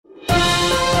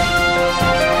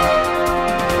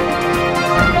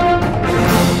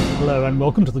Hello and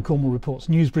welcome to the Cornwall Reports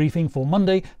news briefing for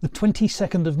Monday the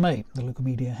 22nd of May, the local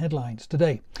media headlines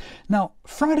today. Now,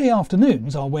 Friday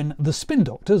afternoons are when the spin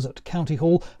doctors at County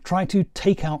Hall try to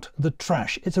take out the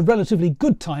trash. It's a relatively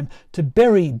good time to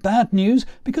bury bad news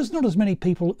because not as many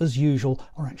people as usual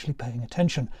are actually paying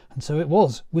attention. And so it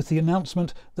was with the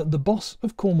announcement that the boss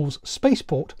of Cornwall's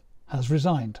spaceport has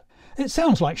resigned. It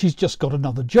sounds like she's just got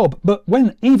another job, but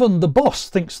when even the boss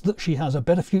thinks that she has a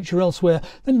better future elsewhere,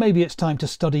 then maybe it's time to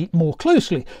study more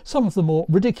closely some of the more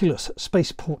ridiculous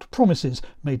spaceport promises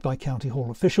made by County Hall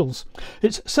officials.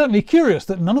 It's certainly curious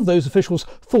that none of those officials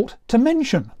thought to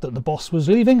mention that the boss was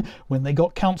leaving when they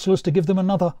got councillors to give them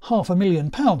another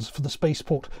 £500,000 for the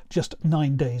spaceport just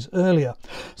 9 days earlier.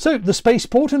 So the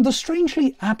spaceport and the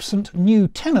strangely absent new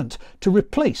tenant to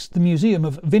replace the Museum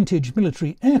of Vintage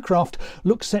Military Aircraft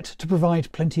look set to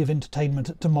provide plenty of entertainment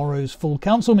at tomorrow's full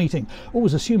council meeting,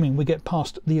 always assuming we get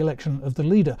past the election of the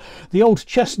leader. The old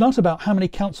chestnut about how many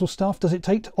council staff does it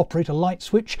take to operate a light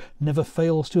switch never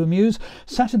fails to amuse.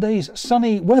 Saturday's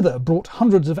sunny weather brought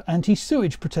hundreds of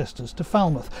anti-sewage protesters to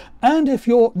Falmouth, and if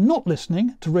you're not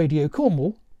listening to Radio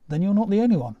Cornwall, then you're not the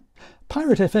only one.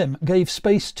 Pirate FM gave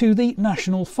space to the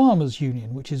National Farmers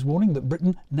Union, which is warning that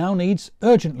Britain now needs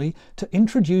urgently to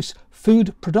introduce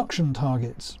food production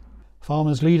targets.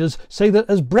 Farmers' leaders say that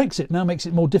as Brexit now makes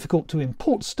it more difficult to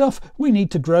import stuff, we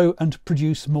need to grow and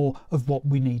produce more of what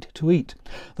we need to eat.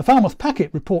 The Falmouth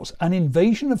Packet reports an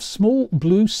invasion of small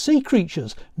blue sea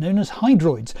creatures known as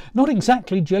hydroids. Not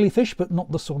exactly jellyfish, but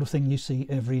not the sort of thing you see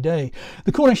every day.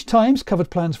 The Cornish Times covered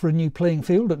plans for a new playing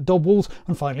field at Dobwalls,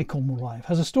 and finally Cornwall Live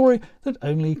has a story that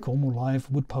only Cornwall Live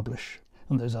would publish.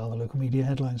 And those are the local media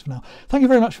headlines for now. Thank you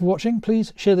very much for watching.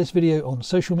 Please share this video on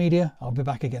social media. I'll be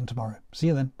back again tomorrow. See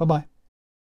you then. Bye-bye.